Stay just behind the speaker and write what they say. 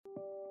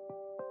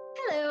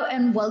Hello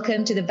and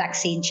welcome to the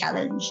Vaccine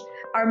Challenge.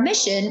 Our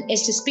mission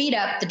is to speed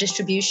up the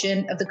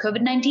distribution of the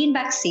COVID-19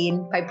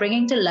 vaccine by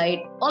bringing to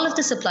light all of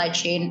the supply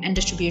chain and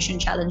distribution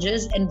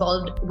challenges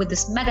involved with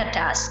this mega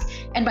task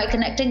and by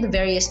connecting the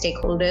various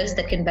stakeholders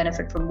that can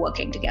benefit from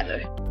working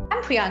together.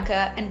 I'm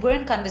Priyanka and we're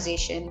in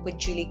conversation with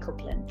Julie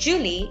Copeland.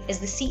 Julie is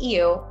the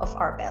CEO of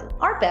Arbill.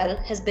 Arbill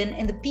has been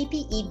in the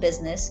PPE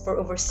business for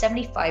over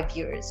 75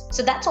 years.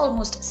 So that's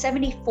almost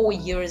 74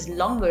 years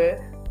longer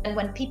and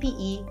when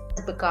PPE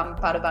has become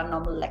part of our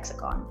normal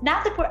lexicon.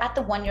 Now that we're at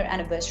the 1-year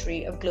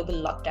anniversary of global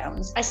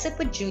lockdowns, I sit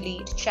with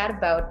Julie to chat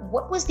about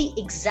what was the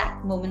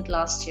exact moment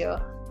last year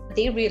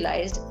they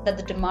realized that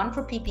the demand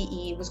for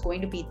PPE was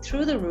going to be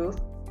through the roof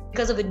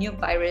because of a new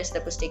virus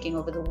that was taking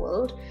over the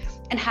world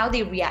and how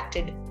they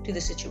reacted to the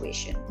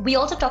situation. We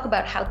also talk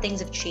about how things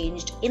have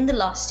changed in the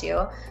last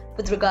year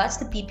with regards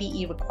to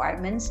PPE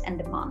requirements and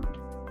demand.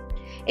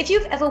 If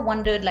you've ever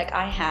wondered, like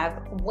I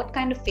have, what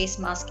kind of face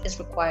mask is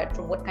required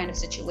for what kind of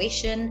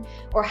situation,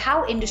 or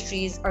how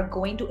industries are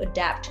going to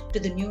adapt to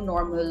the new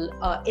normal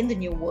in the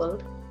new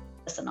world,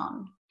 listen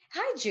on.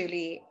 Hi,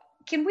 Julie.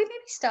 Can we maybe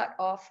start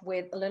off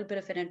with a little bit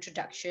of an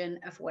introduction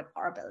of what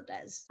Arbill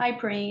does? Hi,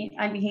 Pri.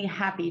 I'd be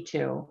happy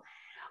to.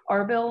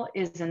 Arbill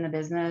is in the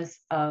business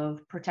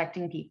of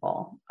protecting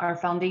people. Our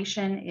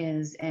foundation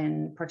is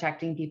in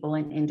protecting people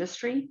in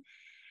industry.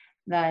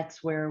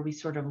 That's where we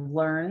sort of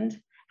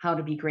learned how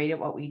to be great at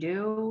what we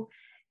do,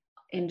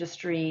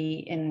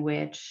 industry in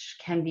which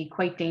can be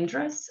quite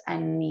dangerous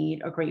and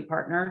need a great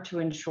partner to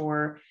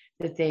ensure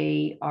that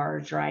they are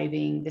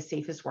driving the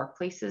safest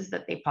workplaces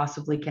that they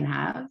possibly can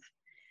have.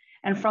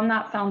 And from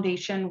that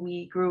foundation,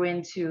 we grew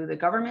into the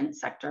government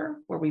sector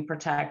where we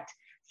protect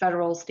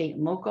federal, state,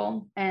 and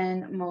local,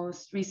 and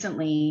most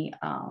recently,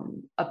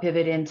 a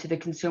pivot into the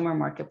consumer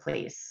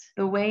marketplace.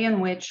 The way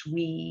in which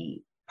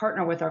we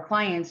partner with our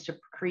clients to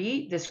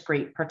create this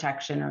great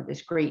protection or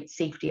this great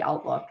safety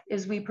outlook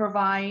is we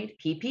provide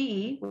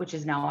PPE, which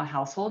is now a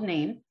household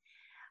name.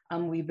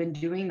 We've been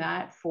doing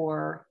that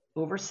for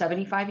over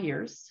 75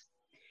 years.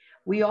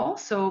 We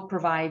also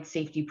provide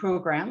safety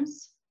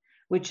programs,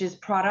 which is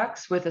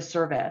products with a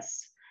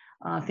service,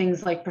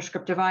 things like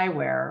prescriptive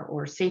eyewear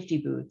or safety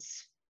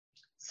boots,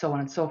 so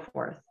on and so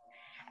forth.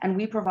 And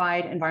we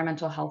provide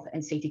environmental health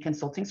and safety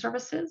consulting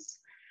services.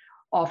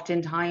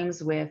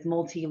 Oftentimes with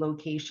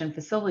multi-location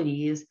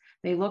facilities,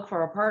 they look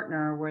for a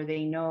partner where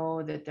they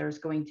know that there's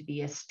going to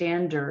be a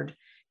standard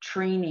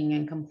training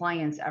and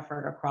compliance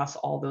effort across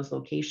all those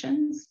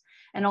locations.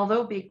 And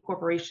although big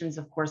corporations,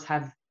 of course,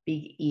 have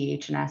big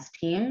EH&S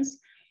teams,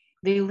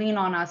 they lean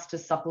on us to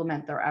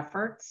supplement their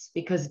efforts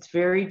because it's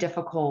very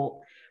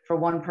difficult for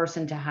one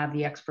person to have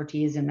the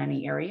expertise in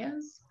many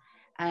areas.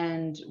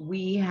 And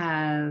we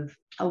have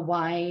a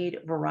wide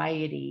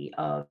variety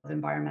of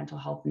environmental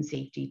health and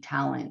safety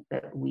talent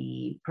that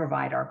we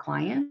provide our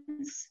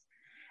clients.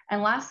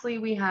 And lastly,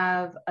 we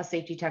have a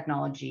safety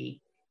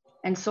technology.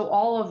 And so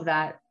all of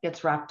that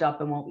gets wrapped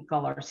up in what we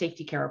call our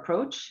SafetyCare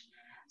approach.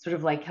 Sort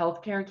of like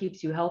healthcare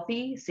keeps you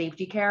healthy,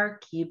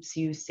 SafetyCare keeps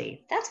you safe.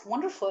 That's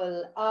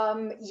wonderful.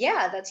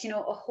 Yeah, that's, a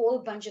whole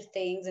bunch of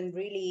things and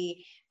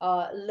really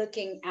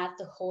looking at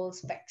the whole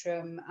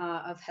spectrum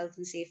of health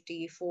and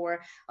safety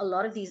for a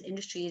lot of these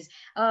industries.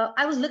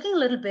 I was looking a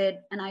little bit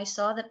and I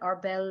saw that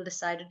Arbill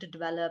decided to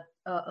develop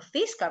a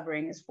face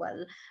covering as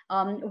well.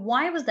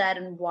 Why was that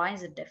and why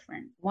is it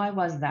different? Why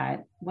was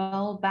that?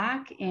 Well,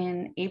 back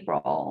in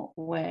April,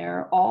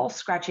 we're all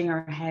scratching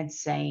our heads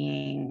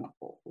saying,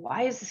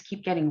 why does this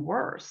keep getting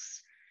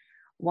worse?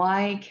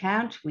 Why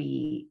can't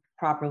we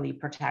properly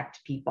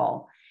protect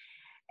people?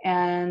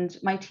 And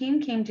my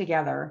team came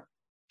together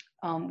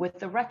with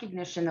the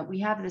recognition that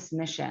we have this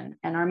mission,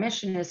 and our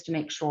mission is to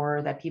make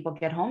sure that people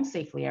get home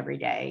safely every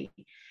day.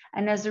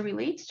 And as it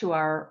relates to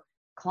our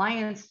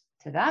clients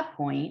to that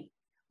point,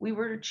 we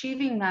were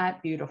achieving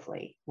that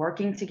beautifully,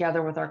 working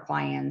together with our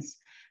clients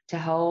to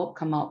help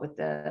come up with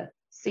the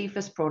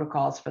safest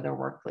protocols for their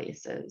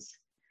workplaces.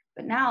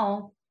 But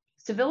now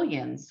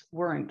civilians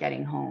weren't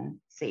getting home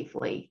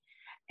safely.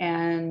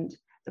 And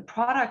the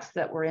products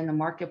that were in the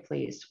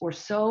marketplace were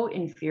so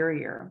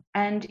inferior.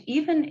 And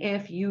even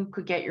if you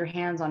could get your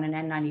hands on an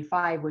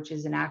N95, which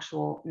is an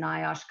actual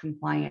NIOSH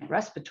compliant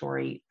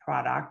respiratory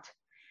product,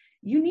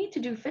 you need to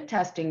do fit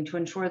testing to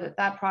ensure that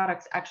that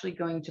product's actually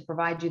going to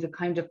provide you the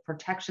kind of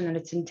protection that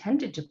it's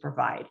intended to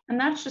provide. And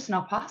that's just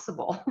not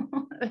possible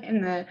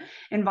in the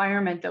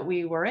environment that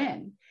we were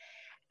in.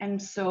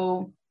 And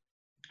so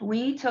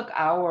we took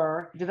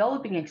our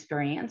developing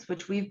experience,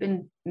 which we've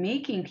been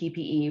making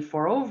PPE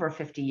for over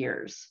 50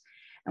 years,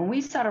 and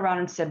we sat around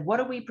and said, what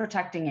are we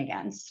protecting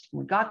against?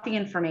 We got the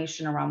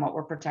information around what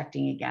we're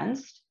protecting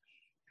against.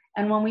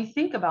 And when we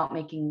think about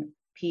making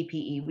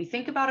PPE, we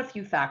think about a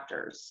few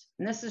factors,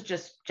 and this is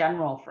just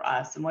general for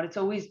us and what it's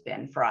always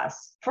been for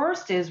us.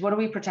 First is, what are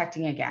we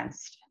protecting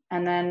against?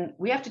 And then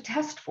we have to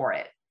test for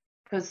it,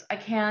 because I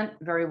can't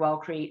very well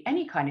create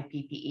any kind of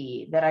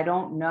PPE that I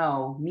don't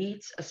know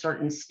meets a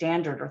certain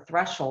standard or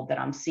threshold that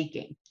I'm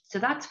seeking. So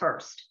that's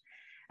first.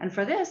 And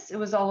for this, it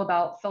was all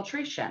about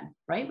filtration,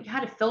 right? We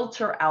had to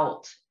filter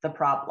out the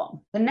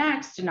problem. The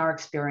next in our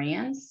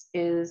experience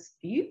is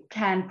you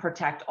can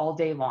protect all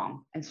day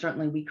long. And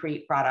certainly we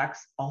create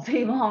products all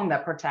day long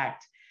that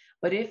protect.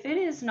 But if it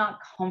is not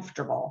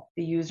comfortable,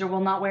 the user will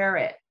not wear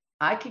it.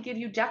 I could give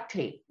you duct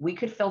tape. We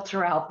could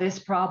filter out this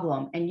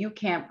problem and you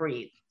can't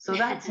breathe. So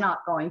that's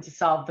not going to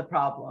solve the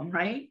problem,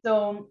 right?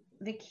 So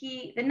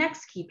the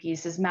next key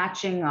piece is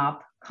matching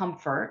up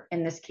comfort.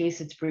 In this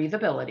case, it's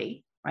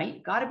breathability, right?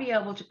 You got to be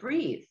able to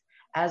breathe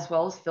as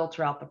well as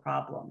filter out the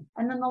problem.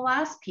 And then the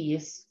last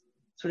piece,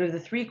 sort of the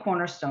three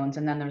cornerstones,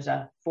 and then there's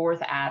a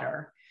fourth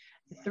adder.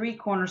 The three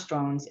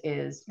cornerstones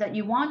is that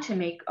you want to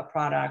make a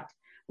product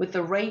with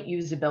the right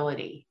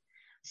usability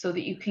so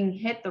that you can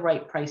hit the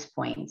right price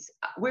points.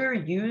 We're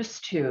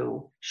used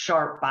to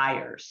sharp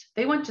buyers.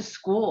 They went to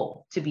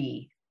school to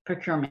be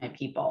procurement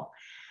people.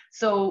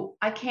 So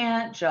I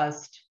can't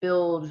just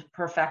build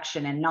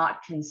perfection and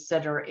not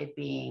consider it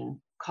being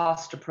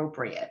cost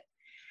appropriate.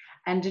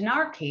 And in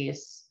our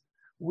case,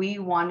 we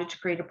wanted to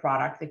create a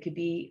product that could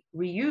be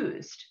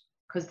reused,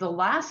 because the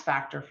last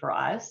factor for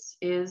us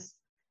is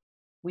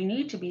we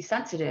need to be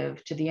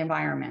sensitive to the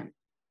environment.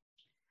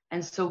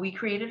 And so we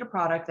created a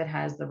product that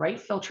has the right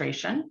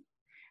filtration,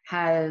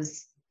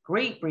 has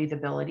great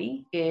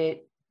breathability.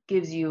 It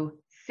gives you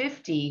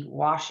 50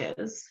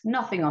 washes.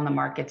 Nothing on the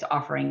market's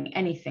offering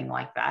anything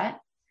like that.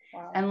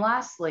 Wow. And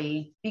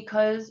lastly,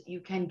 because you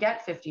can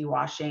get 50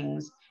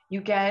 washings, you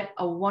get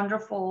a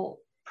wonderful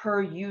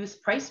per use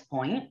price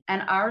point,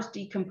 and ours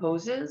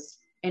decomposes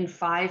in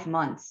 5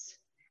 months.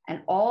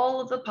 And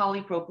all of the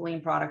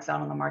polypropylene products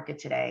out on the market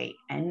today,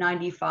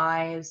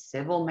 N95,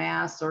 civil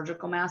masks,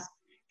 surgical masks,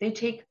 they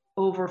take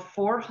over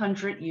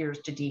 400 years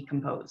to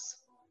decompose.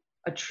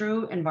 A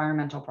true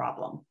environmental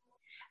problem.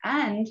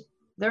 And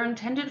they're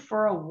intended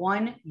for a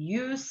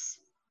one-use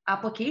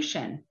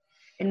application.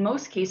 In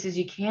most cases,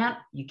 you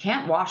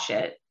can't wash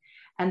it.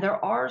 And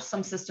there are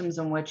some systems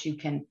in which you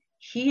can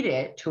heat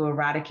it to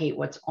eradicate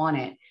what's on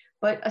it.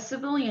 But a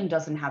civilian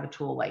doesn't have a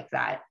tool like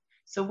that.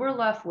 So we're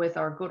left with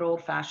our good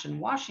old-fashioned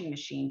washing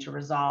machine to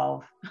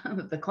resolve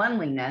the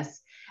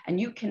cleanliness. And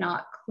you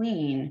cannot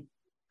clean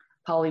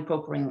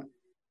polypropylene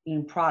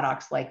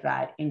products like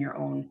that in your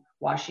own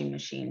washing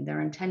machine.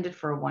 They're intended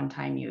for a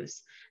one-time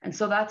use. And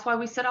so that's why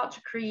we set out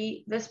to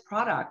create this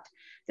product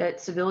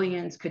that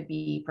civilians could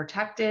be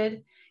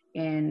protected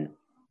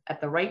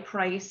at the right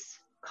price,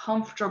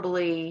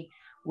 comfortably,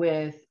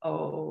 with a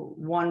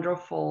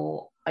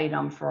wonderful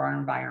item for our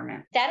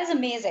environment. That is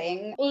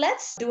amazing.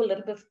 Let's do a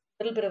little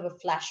bit of a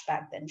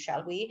flashback then,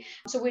 shall we?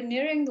 So we're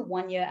nearing the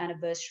 1-year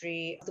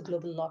anniversary of the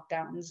global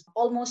lockdowns,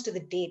 almost to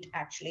the date,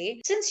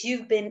 actually. Since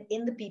you've been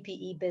in the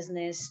PPE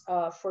business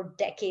for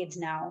decades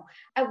now,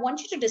 I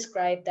want you to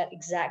describe that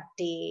exact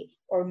day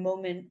or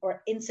moment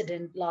or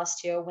incident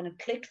last year when it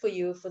clicked for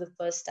you for the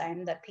first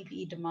time that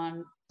PPE demand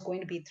was going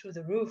to be through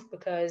the roof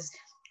because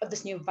of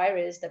this new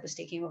virus that was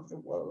taking over the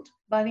world.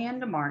 By the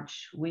end of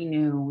March, we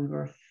knew we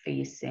were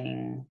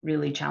facing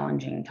really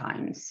challenging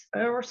times.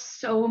 There were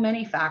so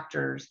many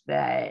factors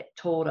that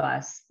told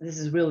us this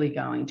is really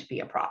going to be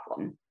a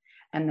problem.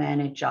 And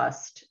then it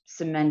just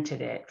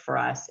cemented it for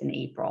us in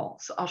April.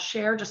 So I'll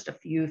share just a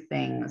few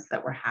things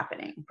that were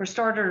happening. For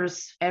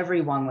starters,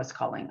 everyone was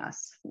calling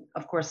us.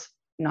 Of course,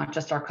 not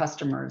just our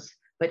customers,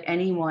 but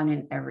anyone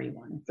and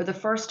everyone. For the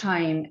first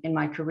time in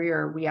my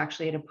career, we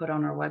actually had to put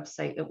on our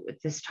website that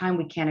at this time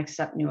we can't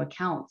accept new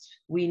accounts.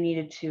 We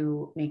needed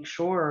to make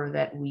sure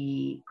that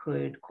we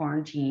could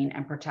quarantine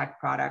and protect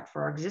product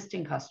for our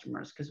existing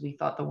customers, because we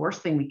thought the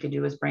worst thing we could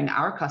do is bring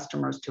our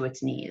customers to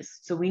its knees.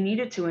 So we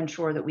needed to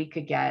ensure that we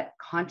could get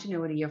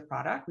continuity of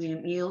product. We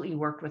immediately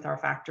worked with our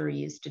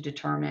factories to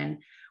determine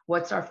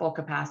what's our full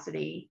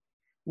capacity,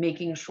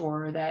 making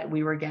sure that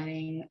we were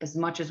getting as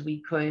much as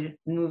we could,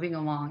 moving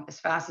along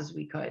as fast as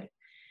we could,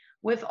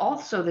 with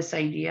also this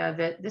idea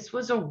that this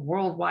was a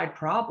worldwide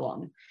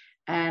problem.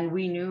 And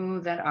we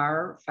knew that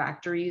our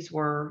factories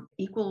were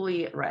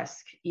equally at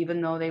risk,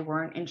 even though they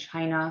weren't in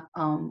China.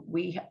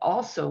 We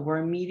also were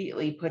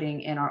immediately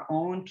putting in our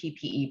own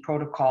PPE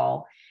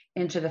protocol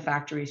into the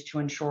factories to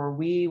ensure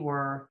we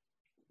were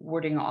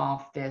warding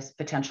off this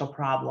potential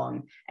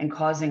problem and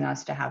causing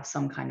us to have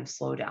some kind of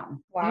slowdown.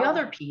 Wow. The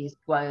other piece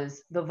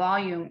was the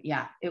volume.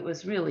 Yeah, it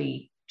was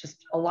really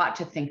just a lot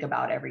to think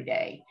about every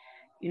day.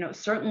 You know,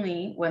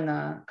 certainly when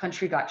the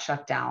country got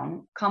shut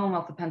down,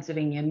 Commonwealth of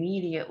Pennsylvania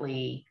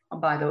immediately,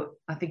 I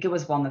think it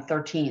was on the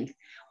 13th,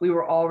 we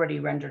were already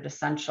rendered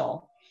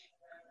essential.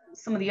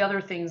 Some of the other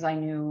things I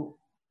knew,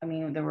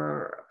 there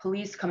were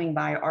police coming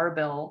by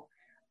Arbill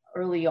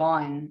early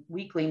on,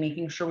 weekly,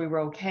 making sure we were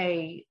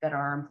okay, that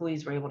our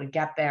employees were able to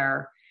get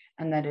there,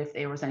 and that if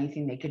there was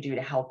anything they could do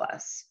to help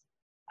us.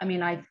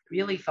 I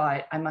really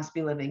thought I must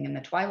be living in the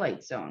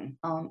twilight zone.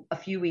 A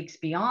few weeks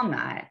beyond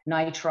that,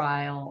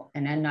 nitrile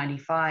and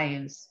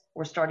N95s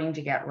were starting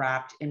to get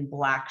wrapped in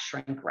black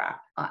shrink wrap.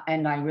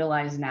 And I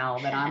realize now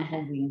that I'm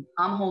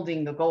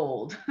holding the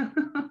gold.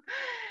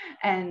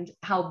 And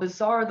how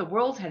bizarre the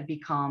world had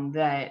become,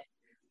 that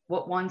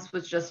what once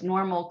was just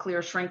normal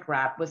clear shrink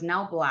wrap was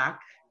now black.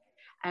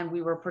 And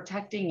we were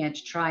protecting it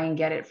to try and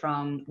get it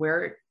from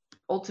where it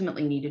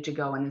ultimately needed to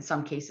go, and in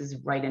some cases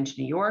right into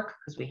New York,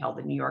 because we held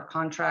a New York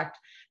contract,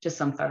 to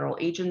some federal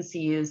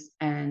agencies,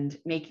 and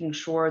making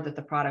sure that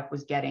the product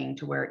was getting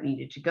to where it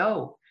needed to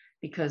go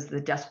because the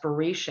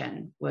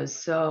desperation was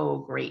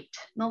so great.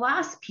 And the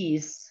last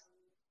piece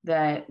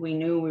that we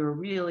knew we were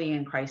really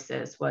in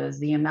crisis was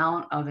the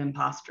amount of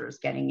imposters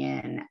getting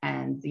in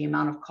and the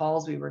amount of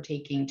calls we were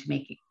taking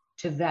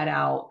to vet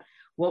out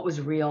what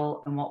was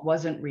real and what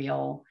wasn't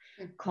real.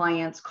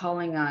 Clients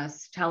calling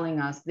us, telling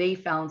us they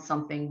found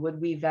something,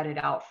 would we vet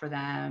it out for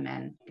them,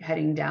 and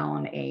heading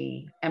down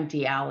a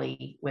empty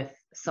alley with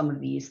some of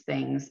these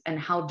things, and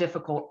how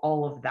difficult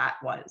all of that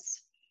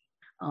was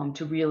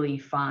to really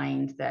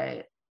find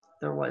that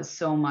there was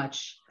so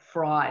much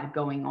fraud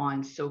going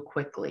on so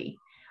quickly.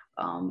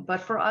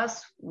 But for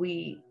us,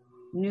 we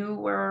knew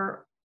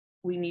where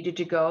we needed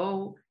to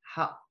go,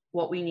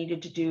 what we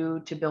needed to do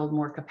to build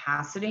more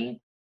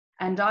capacity.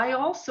 And I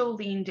also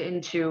leaned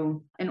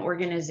into an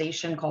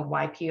organization called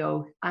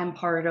YPO. I'm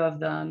part of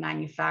the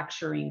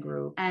manufacturing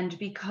group. And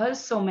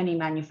because so many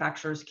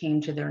manufacturers came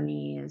to their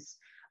knees,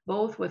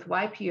 both with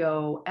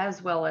YPO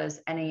as well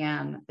as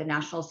NAM, the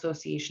National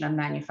Association of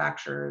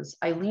Manufacturers,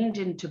 I leaned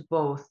into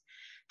both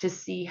to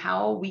see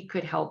how we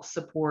could help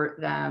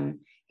support them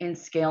in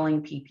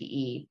scaling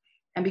PPE.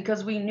 And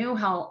because we knew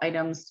how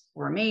items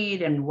were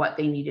made and what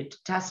they needed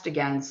to test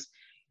against,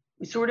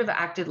 we sort of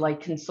acted like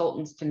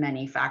consultants to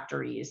many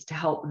factories to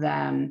help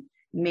them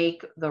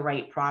make the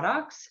right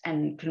products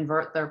and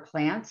convert their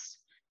plants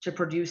to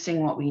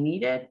producing what we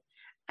needed.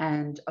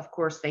 And of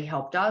course, they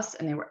helped us,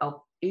 and they were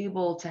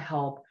able to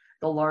help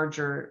the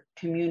larger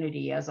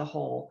community as a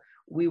whole.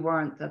 We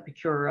weren't the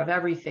procurer of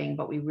everything,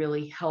 but we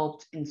really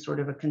helped in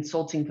sort of a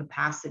consulting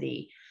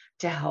capacity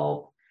to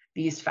help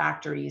these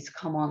factories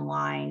come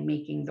online,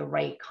 making the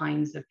right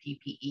kinds of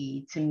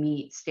PPE to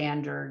meet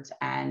standards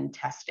and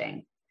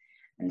testing.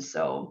 And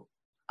so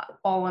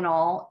all in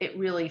all, it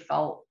really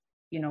felt,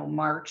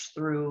 March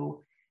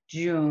through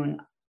June,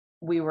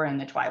 we were in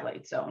the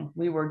twilight zone.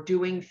 We were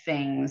doing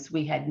things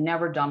we had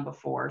never done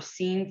before,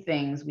 seeing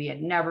things we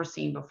had never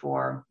seen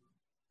before,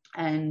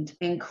 and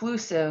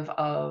inclusive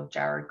of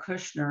Jared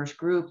Kushner's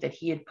group that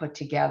he had put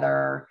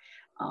together,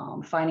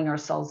 finding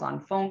ourselves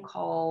on phone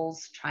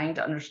calls, trying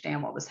to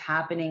understand what was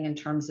happening in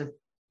terms of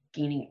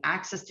gaining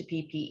access to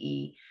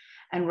PPE,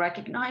 and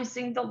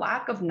recognizing the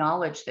lack of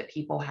knowledge that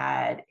people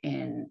had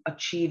in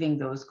achieving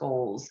those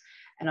goals.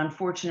 And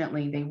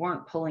unfortunately, they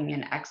weren't pulling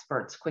in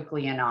experts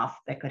quickly enough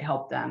that could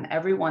help them.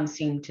 Everyone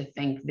seemed to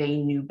think they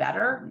knew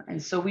better.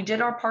 And so we did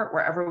our part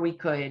wherever we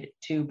could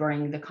to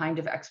bring the kind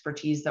of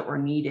expertise that were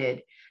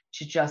needed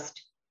to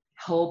just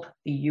help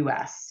the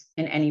US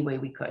in any way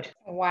we could.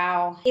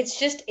 Wow. It's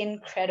just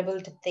incredible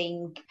to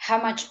think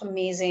how much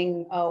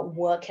amazing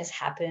work has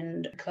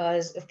happened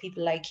because of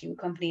people like you,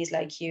 companies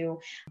like you.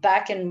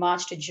 Back in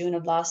March to June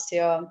of last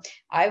year,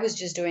 I was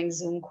just doing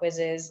Zoom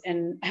quizzes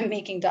and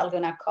making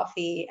Dalgona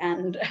coffee,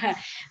 and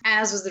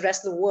as was the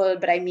rest of the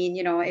world. But I mean,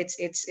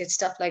 it's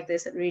stuff like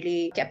this that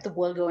really kept the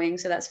world going.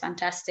 So that's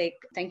fantastic.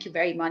 Thank you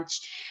very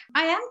much.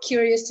 I am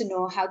curious to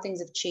know how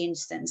things have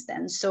changed since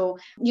then. So,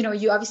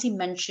 you obviously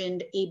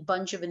mentioned a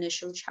bunch of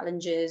initial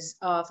challenges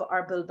for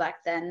Arbill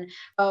back then.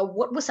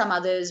 What were some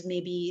others,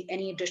 maybe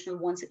any additional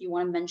ones that you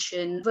want to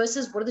mention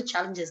versus what are the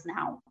challenges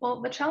now?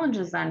 Well, the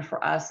challenges then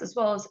for us, as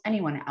well as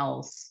anyone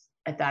else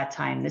at that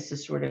time, this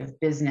is sort of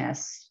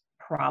business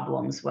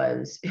problems,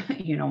 was,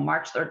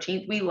 March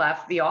 13th, we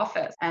left the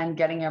office and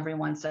getting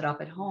everyone set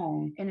up at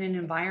home in an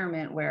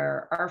environment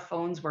where our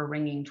phones were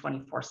ringing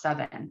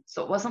 24/7.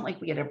 So it wasn't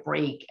like we had a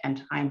break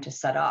and time to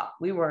set up.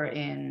 We were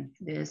in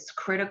this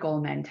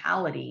critical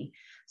mentality.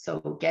 So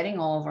getting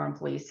all of our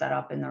employees set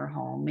up in their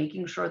home,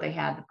 making sure they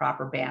had the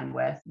proper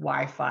bandwidth,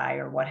 Wi-Fi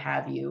or what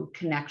have you,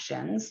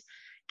 connections,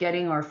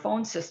 getting our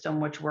phone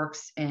system, which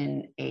works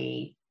in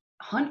a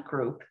hunt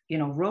group,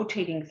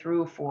 rotating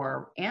through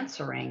for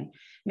answering,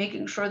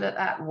 making sure that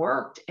that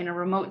worked in a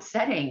remote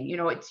setting.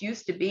 It's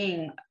used to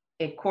being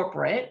a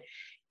corporate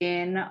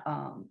in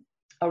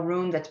a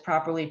room that's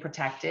properly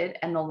protected,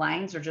 and the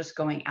lines are just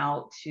going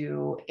out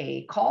to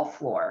a call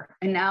floor.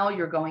 And now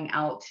you're going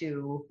out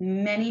to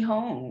many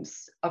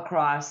homes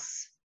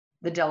across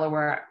the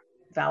Delaware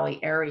Valley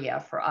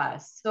area for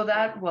us. So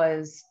that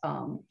was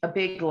a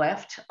big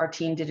lift. Our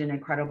team did an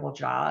incredible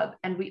job.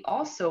 And we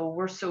also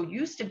were so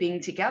used to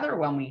being together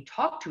when we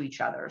talked to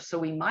each other. So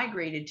we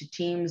migrated to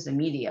Teams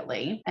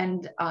immediately.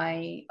 And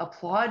I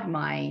applaud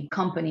my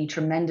company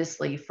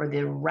tremendously for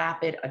the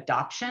rapid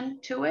adoption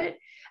to it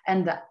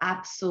and the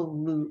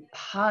absolute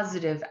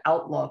positive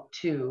outlook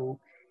to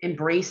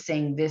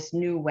embracing this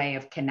new way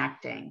of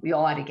connecting. We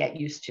all had to get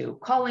used to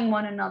calling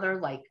one another,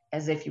 like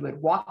as if you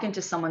would walk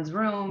into someone's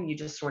room, you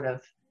just sort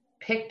of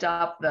picked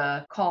up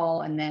the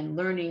call, and then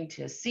learning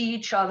to see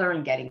each other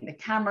and getting the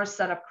camera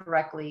set up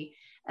correctly.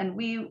 And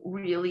we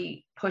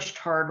really pushed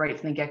hard right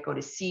from the get-go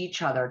to see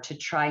each other to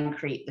try and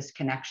create this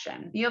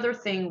connection. The other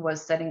thing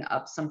was setting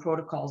up some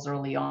protocols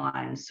early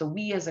on. So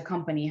we as a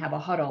company have a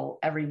huddle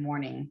every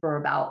morning for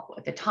about,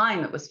 at the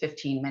time it was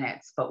 15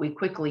 minutes, but we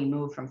quickly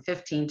moved from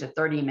 15 to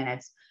 30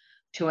 minutes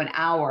to an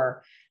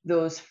hour.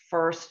 Those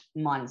first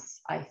months,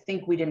 I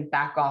think we didn't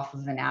back off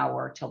of an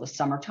hour till the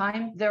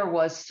summertime. There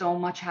was so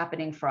much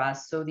happening for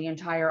us. So the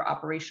entire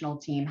operational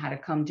team had to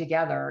come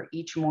together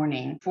each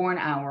morning for an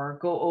hour,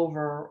 go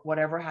over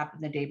whatever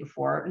happened the day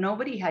before.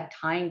 Nobody had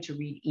time to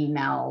read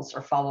emails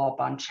or follow up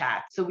on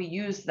chat. So we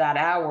used that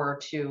hour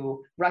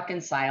to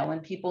reconcile,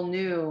 and people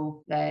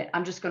knew that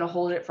I'm just going to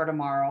hold it for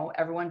tomorrow.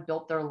 Everyone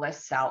built their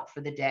lists out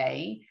for the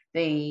day.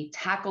 They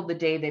tackled the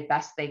day the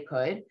best they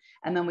could.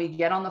 And then we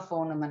get on the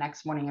phone on the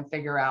next morning and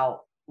figure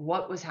out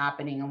what was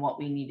happening and what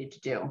we needed to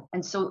do.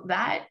 And so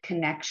that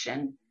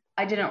connection,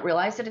 I didn't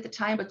realize it at the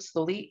time, but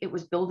slowly it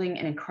was building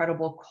an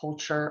incredible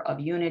culture of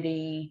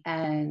unity.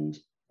 And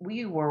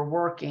we were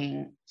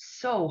working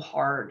so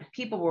hard.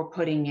 People were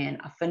putting in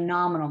a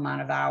phenomenal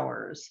amount of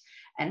hours,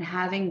 and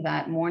having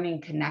that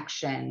morning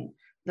connection.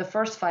 The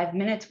first 5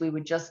 minutes, we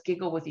would just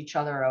giggle with each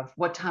other of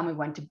what time we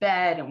went to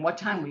bed and what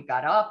time we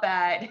got up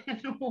at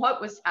and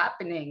what was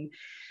happening,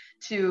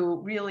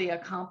 to really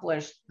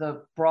accomplish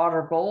the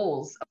broader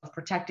goals of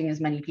protecting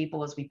as many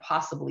people as we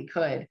possibly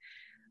could.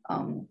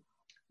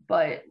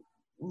 But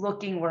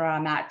looking where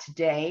I'm at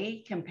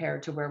today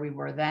compared to where we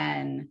were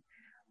then,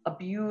 a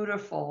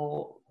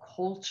beautiful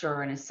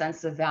culture and a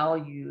sense of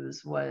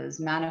values was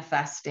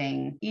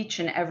manifesting each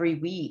and every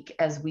week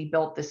as we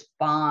built this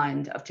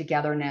bond of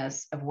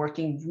togetherness, of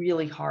working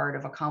really hard,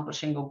 of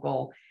accomplishing a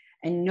goal.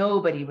 And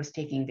nobody was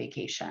taking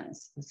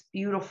vacations. It was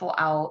beautiful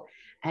out,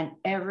 and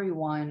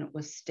everyone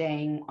was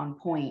staying on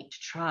point to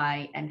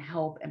try and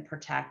help and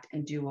protect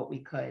and do what we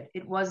could.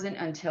 It wasn't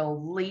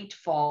until late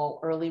fall,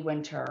 early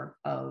winter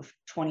of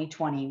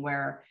 2020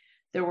 where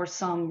there were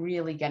some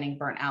really getting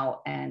burnt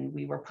out, and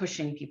we were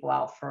pushing people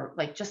out for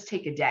like, just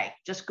take a day,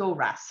 just go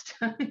rest.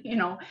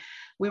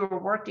 We were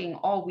working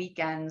all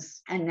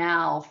weekends, and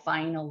now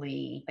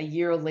finally, a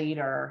year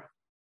later,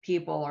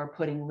 people are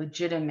putting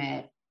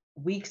legitimate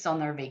weeks on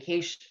their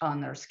vacation,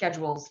 on their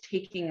schedules,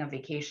 taking a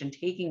vacation,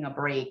 taking a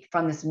break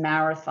from this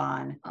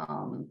marathon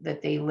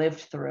that they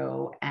lived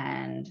through.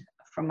 And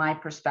from my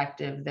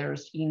perspective,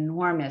 there's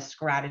enormous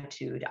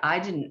gratitude. I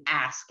didn't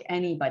ask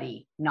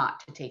anybody not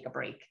to take a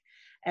break.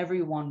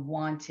 Everyone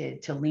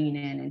wanted to lean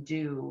in and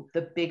do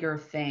the bigger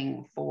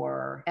thing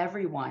for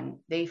everyone.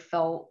 They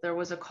felt there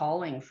was a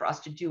calling for us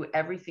to do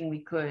everything we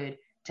could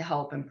to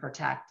help and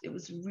protect. It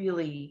was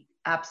really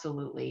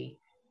absolutely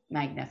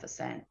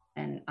magnificent.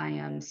 And I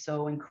am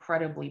so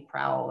incredibly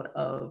proud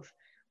of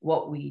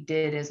what we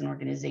did as an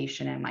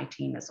organization and my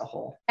team as a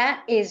whole.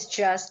 That is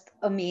just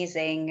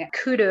amazing.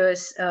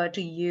 Kudos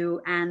to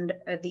you and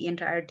the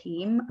entire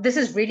team. This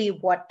is really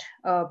what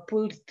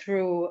pulled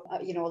through,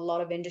 a lot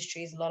of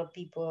industries, a lot of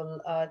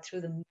people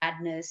through the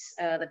madness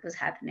that was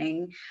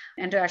happening.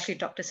 And to actually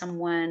talk to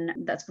someone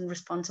that's been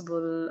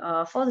responsible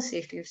for the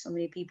safety of so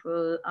many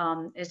people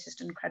is just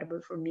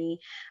incredible for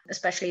me,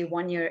 especially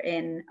 1 year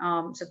in.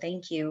 So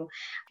thank you.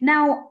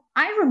 Now,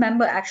 I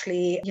remember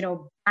actually,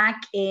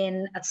 back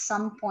in at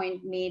some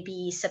point,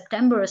 maybe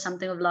September or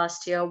something of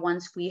last year,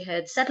 once we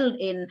had settled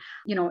in,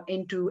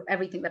 into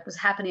everything that was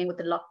happening with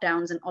the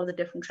lockdowns and all the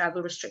different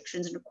travel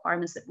restrictions and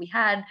requirements that we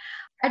had,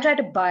 I tried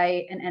to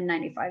buy an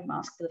N95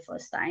 mask for the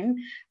first time.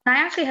 And I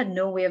actually had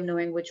no way of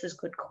knowing which was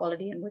good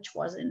quality and which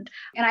wasn't.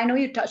 And I know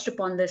you touched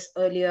upon this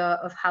earlier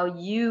of how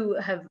you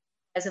have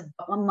as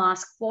a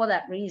mask for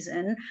that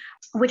reason,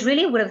 which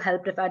really would have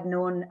helped if I'd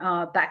known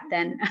back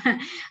then.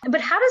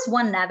 But how does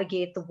one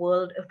navigate the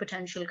world of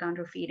potential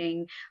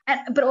counterfeiting,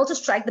 but also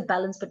strike the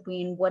balance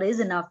between what is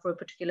enough for a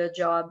particular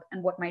job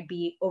and what might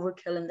be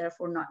overkill and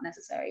therefore not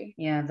necessary?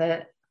 Yeah,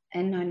 the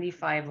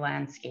N95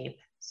 landscape.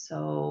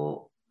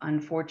 So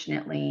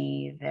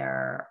unfortunately,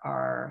 there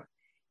are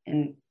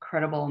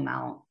incredible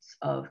amounts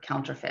of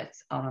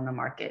counterfeits out on the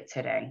market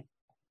today.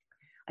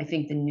 I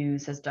think the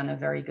news has done a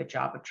very good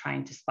job of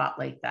trying to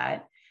spotlight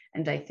that.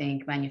 And I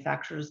think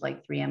manufacturers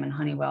like 3M and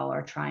Honeywell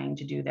are trying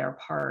to do their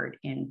part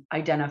in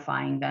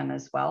identifying them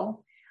as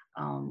well,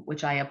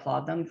 which I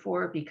applaud them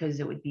for, because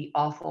it would be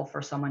awful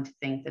for someone to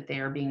think that they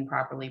are being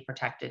properly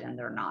protected and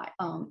they're not.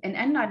 An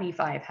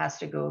N95 has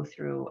to go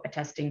through a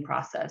testing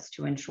process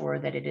to ensure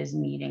that it is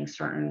meeting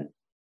certain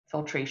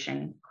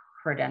filtration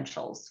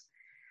credentials.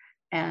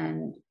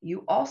 And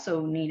you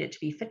also need it to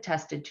be fit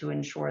tested to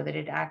ensure that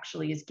it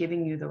actually is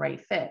giving you the right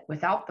fit.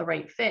 Without the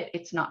right fit,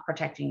 it's not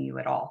protecting you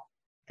at all.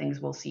 Things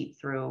will seep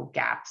through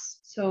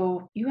gaps.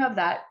 So you have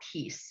that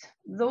piece.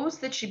 Those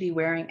that should be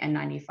wearing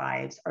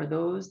N95s are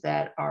those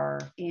that are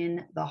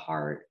in the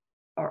heart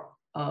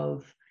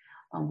of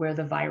where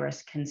the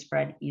virus can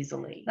spread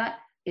easily. That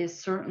is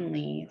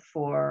certainly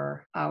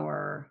for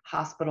our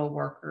hospital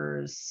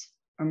workers,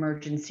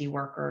 emergency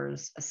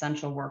workers,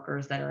 essential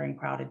workers that are in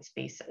crowded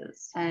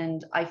spaces.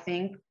 And I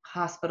think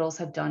hospitals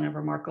have done a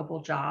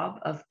remarkable job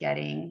of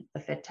getting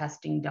the fit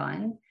testing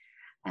done.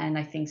 And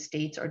I think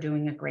states are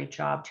doing a great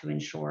job to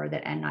ensure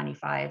that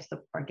N95s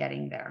are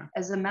getting there.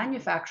 As a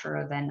manufacturer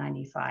of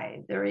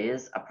N95, there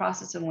is a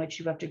process in which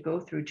you have to go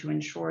through to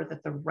ensure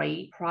that the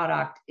right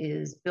product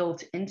is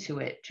built into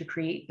it to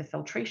create the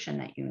filtration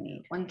that you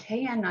need. When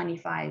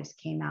KN95s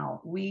came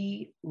out,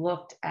 we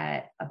looked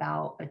at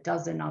about a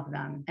dozen of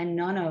them, and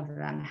none of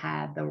them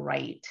had the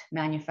right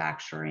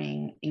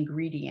manufacturing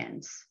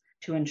ingredients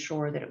to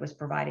ensure that it was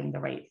providing the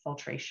right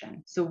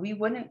filtration. So we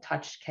wouldn't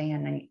touch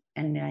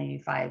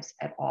KN95s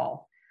at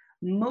all,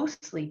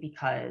 mostly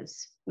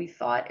because we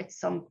thought at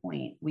some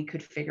point we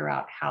could figure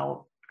out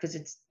how, because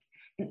it's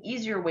an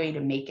easier way to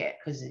make it,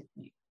 because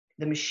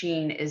the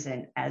machine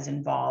isn't as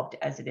involved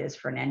as it is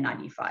for an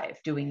N95,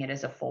 doing it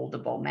as a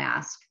foldable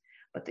mask.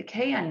 But the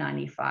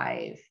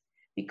KN95,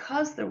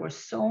 because there were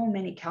so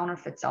many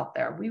counterfeits out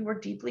there, we were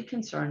deeply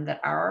concerned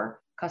that our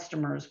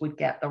customers would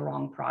get the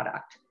wrong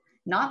product.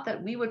 Not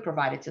that we would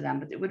provide it to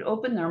them, but it would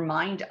open their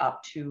mind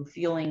up to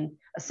feeling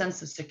a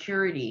sense of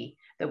security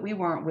that we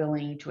weren't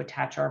willing to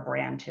attach our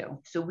brand to.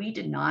 So we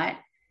did not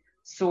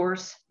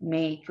source,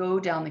 make, go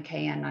down the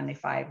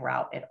KN95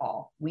 route at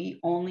all.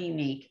 We only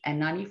make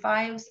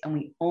N95s, and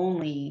we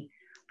only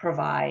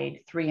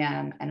provide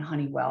 3M and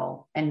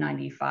Honeywell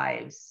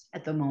N95s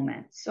at the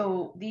moment.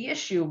 So the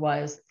issue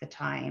was at the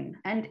time,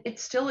 and it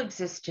still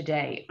exists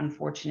today,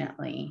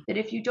 unfortunately, that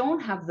if you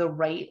don't have the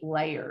right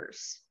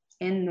layers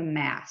in the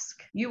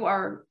mask,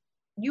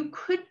 you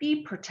could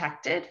be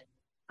protected.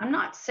 I'm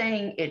not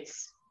saying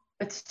it's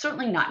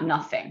certainly not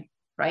nothing,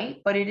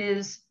 right? But it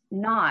is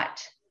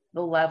not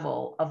the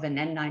level of an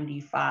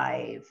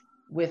N95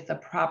 with the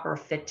proper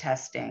fit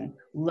testing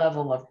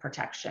level of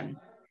protection.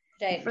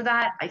 Right. For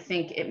that, I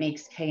think it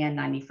makes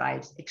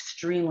KN95s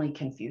extremely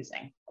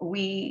confusing.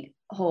 We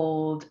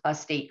hold a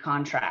state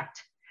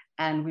contract,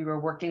 and we were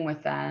working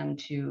with them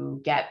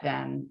to get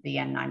them the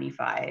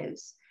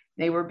N95s.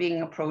 They were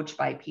being approached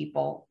by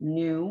people,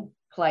 new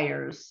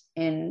players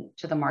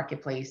into the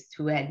marketplace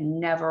who had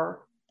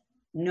never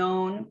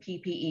known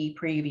PPE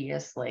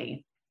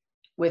previously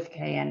with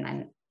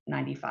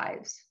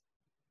KN95s.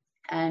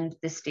 And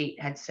the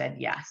state had said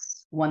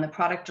yes. When the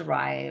product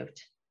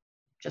arrived,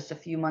 just a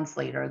few months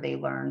later, they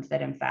learned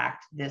that, in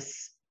fact,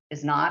 this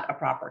is not a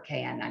proper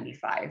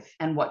KN95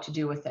 and what to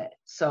do with it.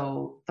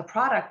 So the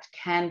product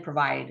can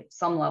provide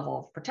some level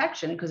of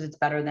protection because it's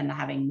better than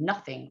having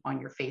nothing on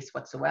your face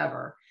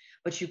whatsoever,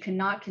 but you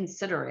cannot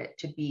consider it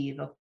to be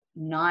the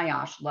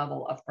NIOSH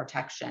level of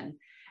protection.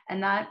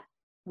 And that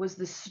was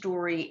the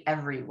story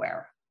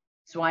everywhere.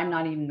 So I'm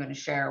not even going to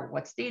share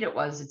what state it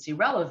was. It's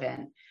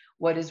irrelevant.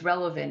 What is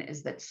relevant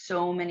is that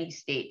so many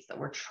states that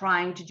were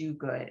trying to do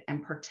good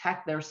and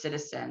protect their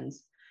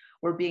citizens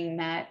were being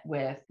met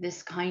with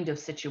this kind of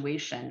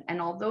situation. And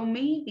although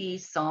maybe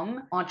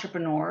some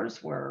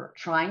entrepreneurs were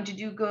trying to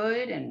do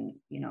good and,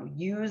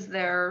 use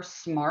their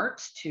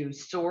smarts to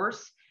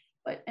source,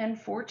 but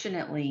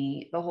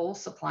unfortunately, the whole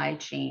supply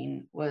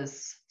chain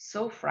was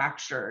so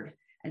fractured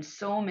and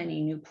so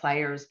many new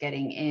players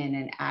getting in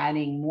and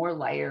adding more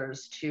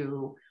layers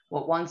to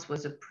what once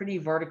was a pretty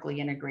vertically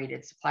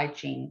integrated supply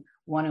chain,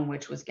 one in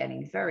which was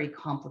getting very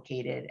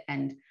complicated,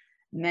 and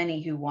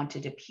many who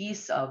wanted a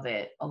piece of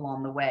it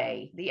along the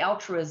way. The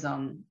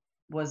altruism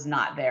was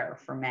not there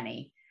for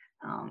many,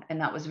 and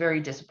that was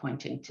very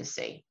disappointing to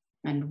see.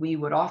 And we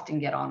would often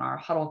get on our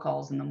huddle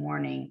calls in the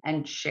morning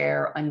and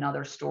share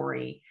another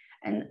story.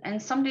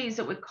 And some days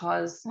it would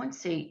cause, let's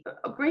say,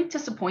 a great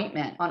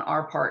disappointment on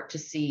our part to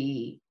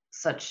see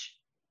such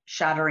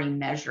shattering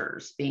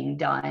measures being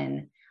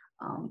done.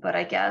 But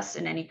I guess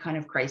in any kind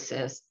of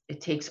crisis,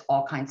 it takes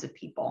all kinds of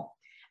people.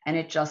 And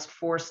it just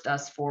forced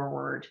us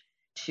forward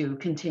to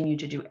continue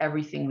to do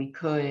everything we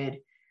could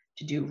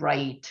to do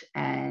right.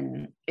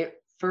 And it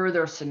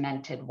further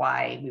cemented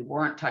why we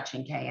weren't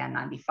touching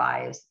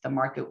KN95s. The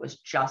market was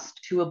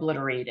just too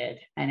obliterated,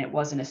 and it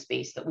wasn't a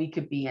space that we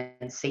could be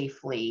in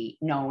safely,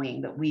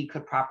 knowing that we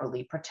could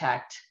properly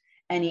protect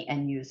any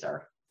end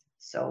user.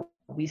 So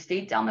we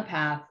stayed down the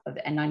path of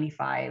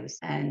N95s.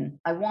 And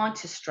I want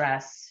to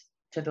stress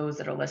to those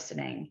that are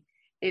listening,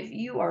 if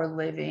you are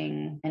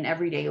living an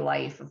everyday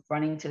life of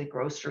running to the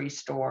grocery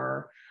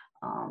store,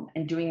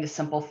 and doing the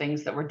simple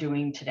things that we're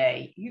doing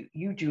today,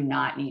 you do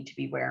not need to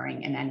be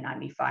wearing an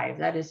N95.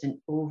 That is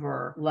an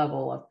over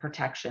level of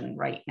protection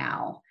right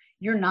now.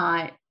 You're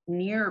not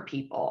near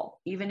people.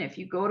 Even if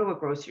you go to a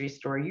grocery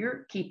store,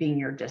 you're keeping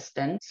your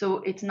distance. So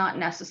it's not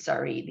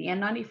necessary. The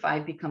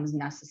N95 becomes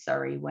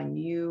necessary when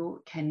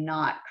you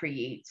cannot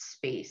create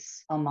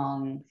space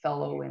among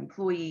fellow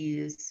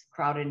employees,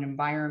 crowded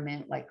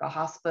environment like a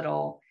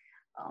hospital.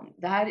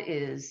 That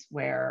is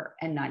where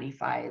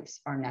N95s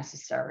are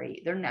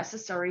necessary. They're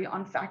necessary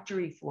on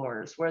factory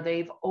floors where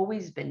they've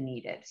always been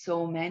needed.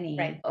 So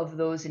many of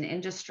those in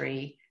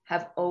industry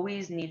have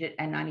always needed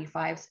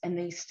N95s, and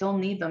they still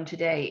need them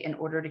today in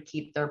order to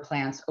keep their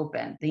plants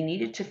open. They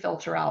needed to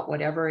filter out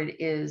whatever it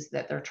is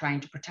that they're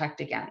trying to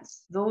protect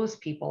against. Those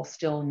people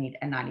still need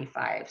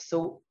N95s.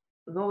 So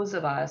those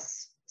of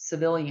us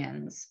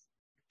civilians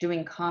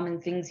doing common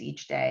things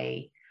each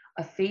day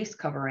a face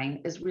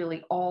covering is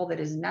really all that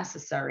is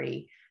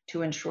necessary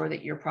to ensure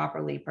that you're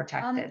properly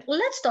protected.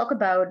 Let's talk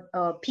about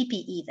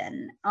PPE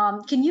then.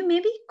 Can you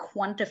maybe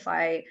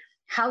quantify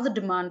how the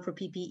demand for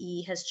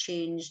PPE has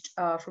changed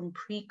from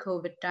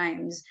pre-COVID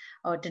times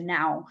to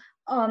now?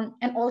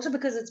 And also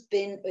because it's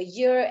been a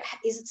year,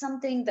 is it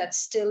something that's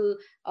still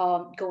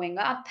going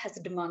up? Has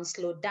the demand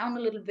slowed down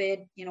a little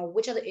bit? You know,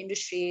 which other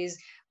industries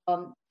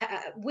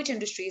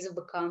have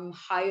become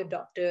high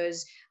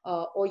adopters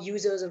or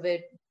users of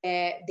it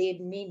where they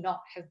may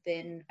not have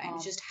been?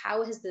 And just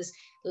how has this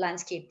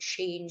landscape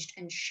changed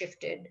and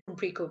shifted from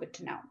pre-COVID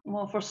to now?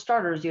 Well, for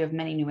starters, you have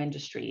many new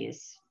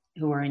industries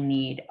who are in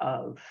need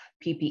of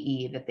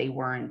PPE that they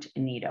weren't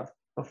in need of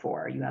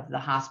before. You have the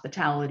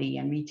hospitality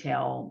and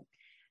retail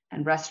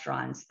and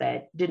restaurants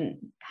that didn't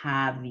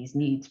have these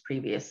needs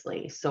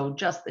previously. So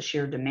just the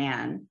sheer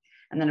demand.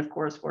 And then, of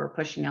course, we're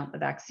pushing out the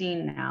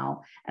vaccine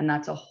now, and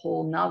that's a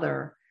whole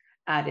nother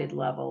added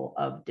level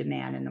of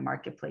demand in the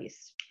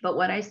marketplace. But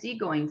what I see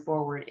going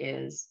forward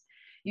is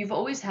you've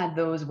always had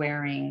those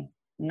wearing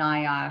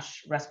NIOSH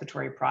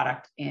respiratory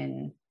product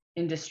in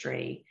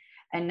industry,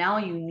 and now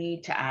you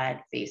need to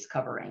add face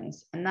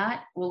coverings. And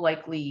that will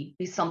likely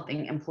be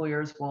something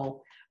employers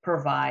will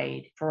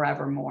provide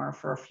forevermore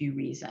for a few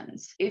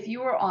reasons. If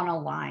you are on a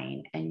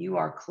line and you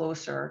are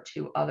closer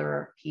to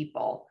other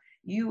people,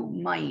 you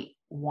might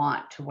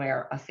want to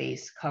wear a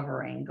face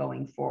covering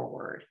going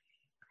forward.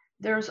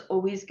 There's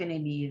always going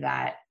to be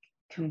that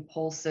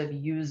compulsive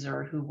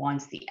user who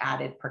wants the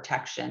added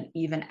protection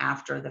even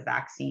after the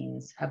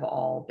vaccines have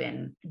all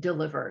been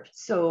delivered.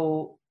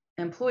 So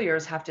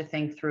employers have to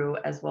think through,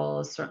 as well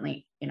as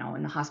certainly, in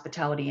the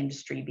hospitality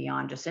industry,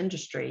 beyond just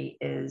industry,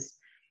 is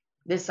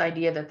this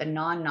idea that the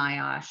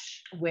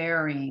non-NIOSH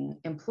wearing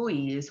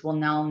employees will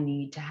now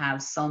need to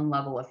have some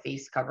level of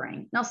face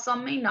covering. Now,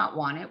 some may not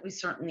want it. We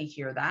certainly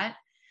hear that.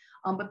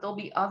 But there'll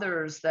be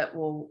others that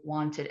will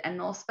want it, and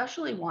they'll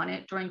especially want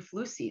it during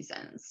flu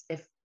seasons.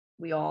 If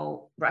we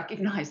all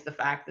recognize the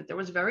fact that there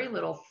was very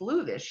little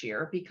flu this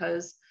year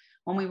because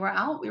when we were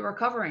out, we were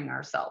covering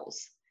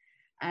ourselves.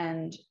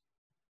 And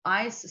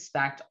I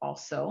suspect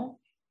also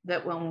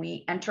that when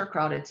we enter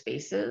crowded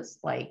spaces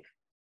like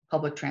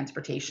public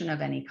transportation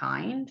of any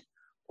kind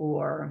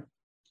or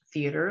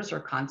theaters or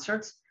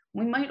concerts,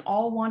 we might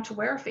all want to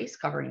wear face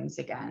coverings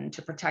again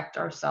to protect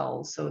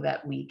ourselves so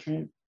that we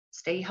can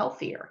stay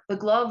healthier. The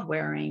glove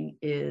wearing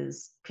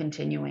is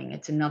continuing.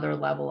 It's another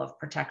level of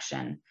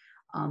protection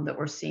that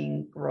we're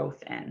seeing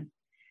growth in.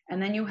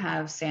 And then you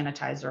have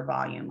sanitizer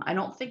volume. I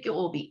don't think it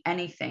will be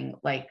anything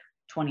like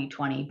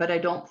 2020, but I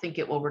don't think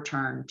it will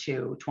return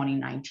to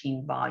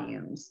 2019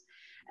 volumes.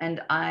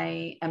 And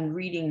I am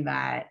reading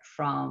that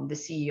from the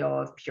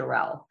CEO of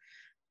Purell.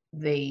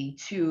 They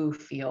too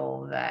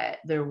feel that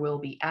there will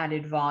be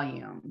added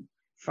volume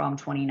from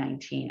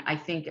 2019. I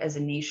think as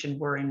a nation,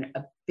 we're in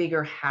a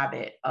bigger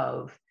habit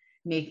of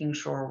making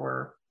sure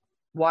we're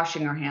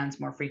washing our hands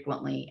more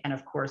frequently and,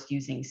 of course,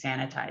 using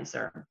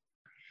sanitizer.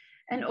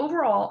 And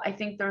overall, I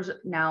think there's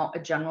now a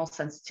general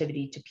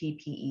sensitivity to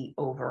PPE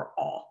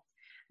overall,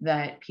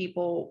 that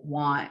people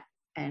want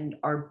and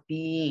are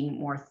being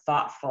more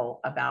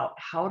thoughtful about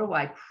how do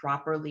I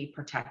properly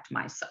protect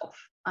myself.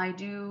 I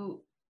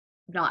do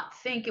not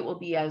think it will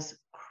be as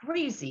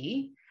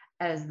crazy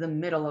as the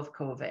middle of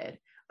COVID,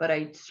 but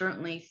I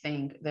certainly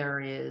think there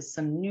is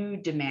some new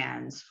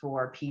demands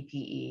for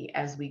PPE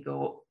as we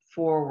go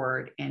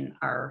forward in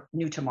our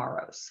new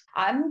tomorrows.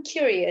 I'm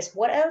curious,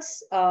 what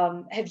else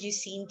have you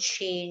seen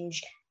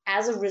change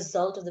as a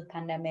result of the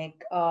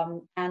pandemic?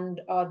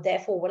 And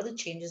therefore, what are the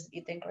changes that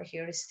you think are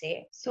here to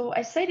stay? So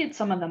I cited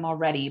some of them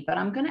already, but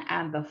I'm going to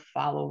add the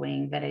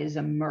following that is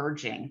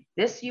emerging.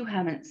 This you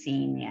haven't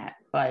seen yet,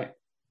 but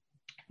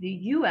the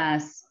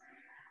US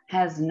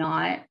has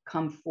not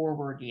come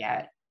forward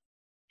yet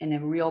in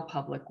a real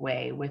public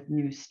way with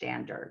new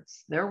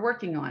standards. They're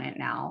working on it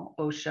now.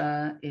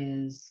 OSHA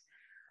is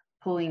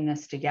pulling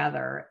this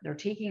together. They're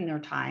taking their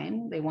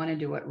time. They want to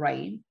do it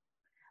right.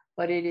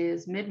 But it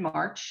is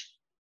mid-March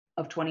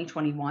of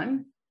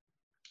 2021.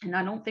 And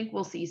I don't think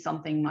we'll see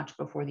something much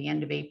before the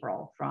end of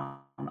April from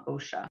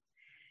OSHA.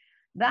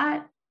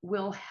 That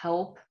will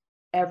help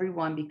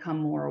everyone become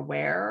more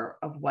aware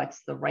of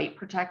what's the right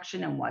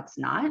protection and what's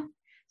not.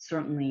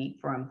 Certainly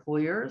for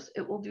employers,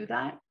 it will do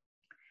that.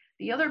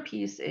 The other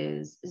piece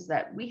is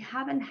that we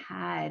haven't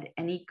had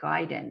any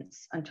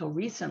guidance until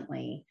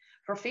recently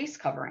for face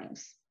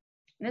coverings.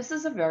 And this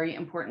is a very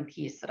important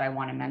piece that I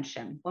want to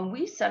mention. When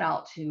we set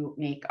out to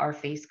make our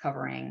face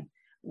covering,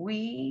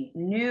 we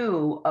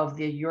knew of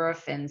the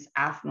Eurofins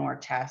AFNOR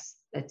test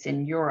that's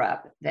in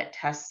Europe that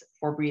tests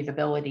for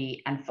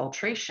breathability and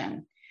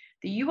filtration.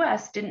 The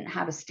US didn't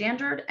have a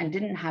standard and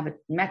didn't have a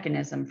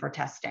mechanism for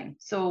testing.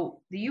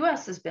 So the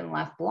US has been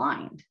left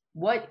blind.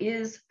 What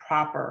is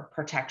proper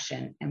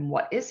protection and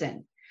what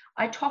isn't?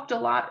 I talked a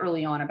lot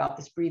early on about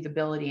this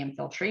breathability and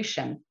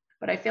filtration,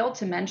 but I failed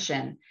to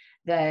mention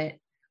that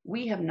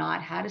we have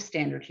not had a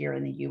standard here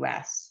in the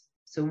US.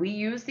 So we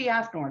use the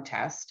AFNOR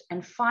test,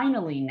 and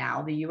finally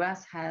now the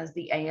US has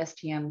the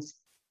ASTM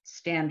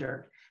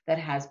standard that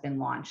has been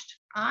launched.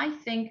 I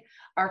think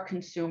our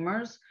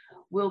consumers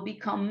will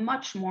become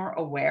much more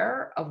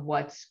aware of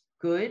what's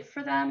good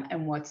for them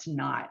and what's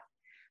not.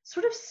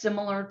 Sort of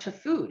similar to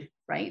food,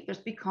 right? There's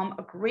become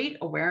a great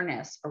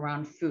awareness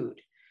around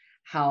food.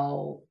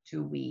 How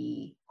do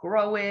we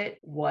grow it?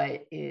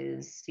 What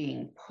is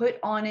being put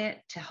on it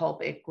to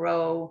help it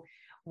grow?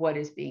 What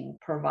is being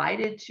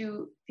provided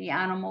to the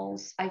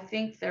animals? I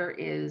think there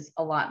is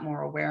a lot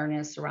more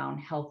awareness around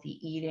healthy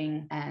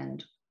eating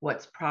and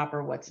what's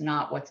proper, what's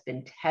not, what's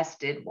been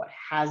tested, what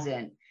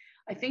hasn't.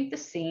 I think the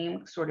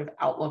same sort of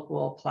outlook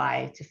will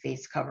apply to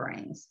face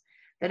coverings,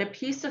 that a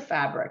piece of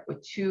fabric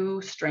with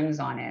 2 strings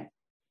on it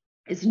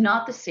is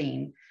not the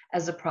same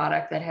as a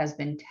product that has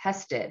been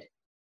tested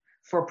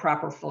for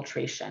proper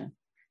filtration.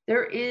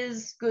 There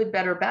is good,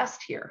 better,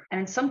 best here.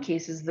 And in some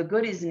cases, the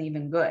good isn't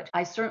even good.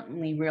 I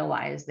certainly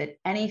realize that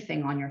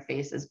anything on your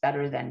face is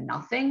better than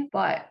nothing,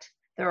 but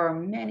there are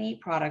many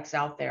products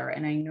out there.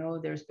 And I know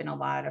there's been a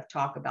lot of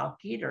talk about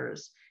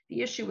gaiters.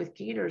 The issue with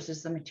gaiters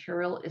is the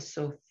material is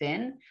so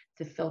thin,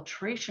 the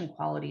filtration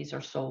qualities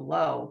are so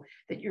low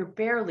that you're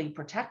barely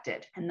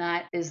protected. And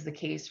that is the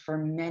case for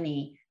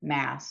many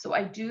masks. So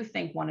I do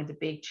think one of the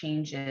big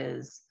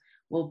changes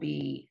will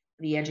be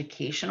the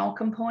educational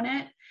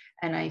component.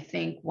 And I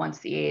think once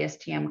the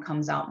ASTM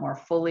comes out more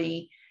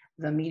fully,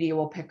 the media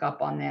will pick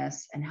up on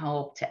this and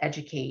help to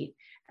educate.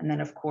 And then,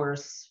 of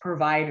course,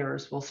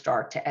 providers will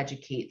start to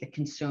educate the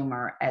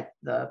consumer at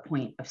the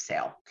point of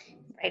sale.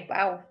 Right.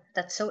 Wow.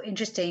 That's so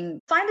interesting.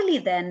 Finally,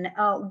 then,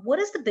 what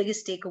is the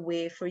biggest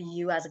takeaway for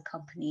you as a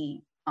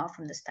company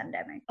from this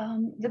pandemic?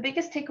 The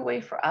biggest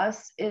takeaway for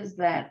us is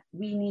that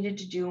we needed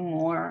to do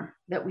more,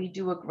 that we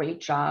do a great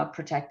job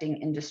protecting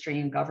industry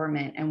and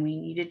government, and we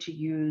needed to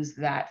use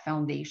that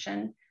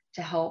foundation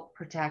to help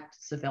protect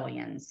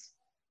civilians.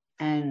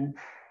 And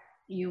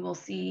you will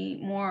see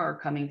more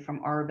coming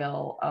from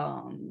Arbill,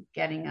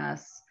 getting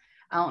us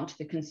out into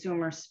the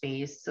consumer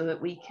space so that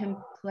we can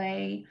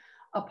play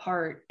a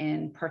part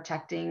in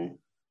protecting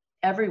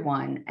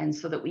everyone, and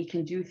so that we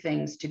can do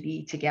things to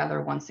be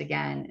together once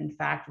again. In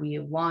fact, we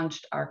have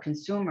launched our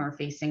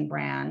consumer-facing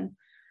brand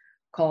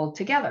called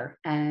Together,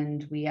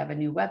 and we have a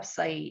new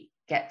website,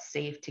 Get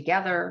Safe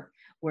Together,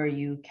 where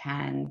you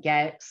can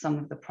get some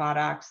of the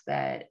products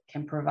that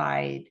can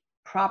provide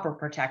proper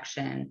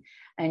protection.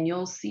 And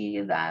you'll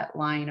see that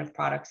line of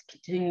products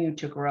continue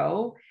to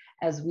grow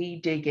as we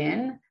dig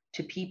in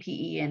to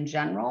PPE in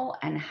general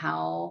and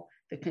how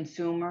the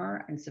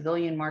consumer and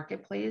civilian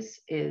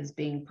marketplace is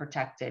being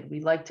protected.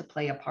 We like to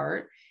play a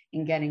part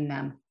in getting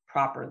them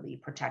properly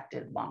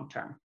protected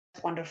long-term.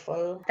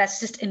 Wonderful.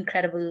 That's just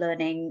incredible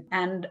learning.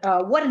 And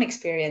what an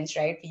experience,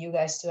 right, for you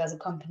guys too as a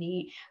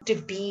company to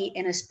be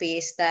in a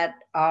space that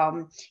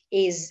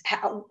is,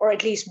 or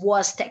at least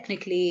was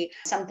technically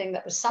something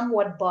that was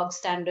somewhat bog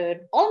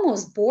standard,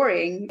 almost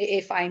boring,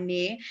 if I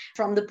may,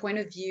 from the point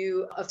of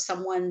view of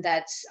someone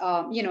that's,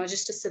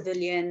 just a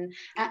civilian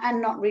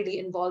and not really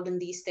involved in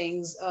these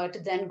things, to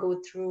then go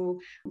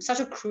through such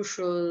a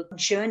crucial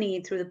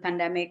journey through the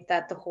pandemic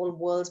that the whole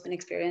world's been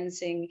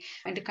experiencing,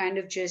 and to kind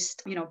of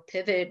just,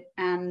 pivot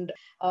and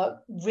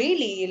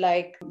really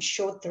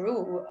show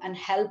through and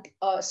help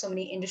so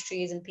many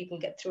industries and people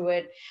get through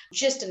it.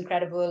 Just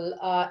incredible.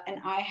 And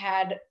I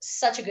had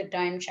such a good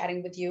time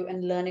chatting with you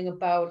and learning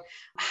about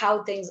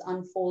how things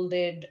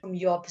unfolded from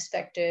your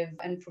perspective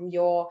and from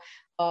your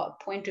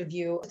point of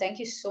view. Thank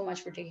you so much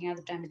for taking out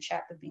the time to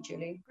chat with me,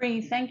 Julie. Bree,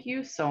 thank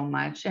you so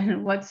much.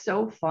 And what's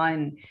so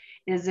fun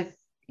is if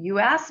you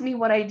asked me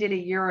what I did a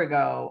year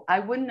ago, I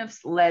wouldn't have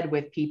led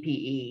with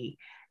PPE.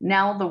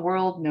 Now the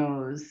world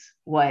knows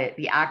what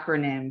the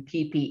acronym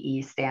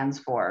PPE stands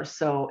for.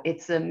 So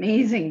it's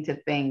amazing to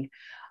think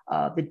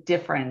the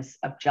difference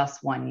of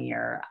just 1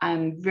 year.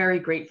 I'm very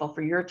grateful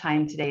for your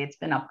time today. It's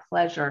been a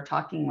pleasure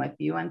talking with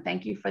you. And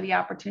thank you for the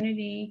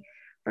opportunity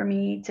for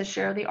me to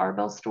share the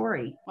Arbill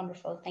story.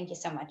 Wonderful. Thank you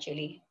so much,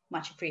 Julie.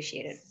 Much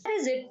appreciated. That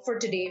is it for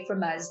today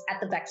from us at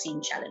the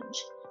Vaccine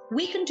Challenge.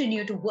 We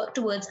continue to work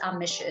towards our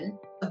mission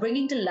of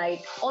bringing to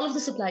light all of the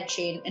supply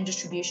chain and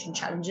distribution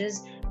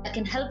challenges that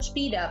can help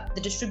speed up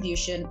the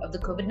distribution of the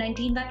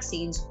COVID-19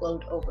 vaccines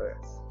world over.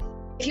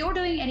 If you're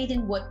doing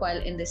anything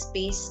worthwhile in this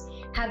space,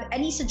 have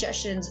any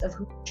suggestions of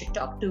who we should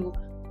talk to,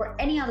 or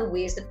any other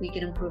ways that we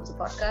can improve the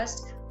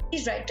podcast,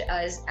 please write to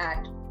us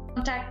at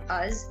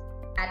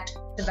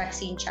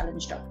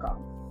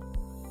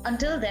contactus@thevaccinechallenge.com.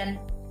 Until then,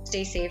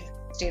 stay safe,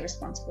 stay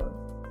responsible.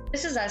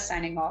 This is us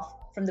signing off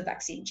from the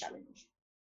Vaccine Challenge.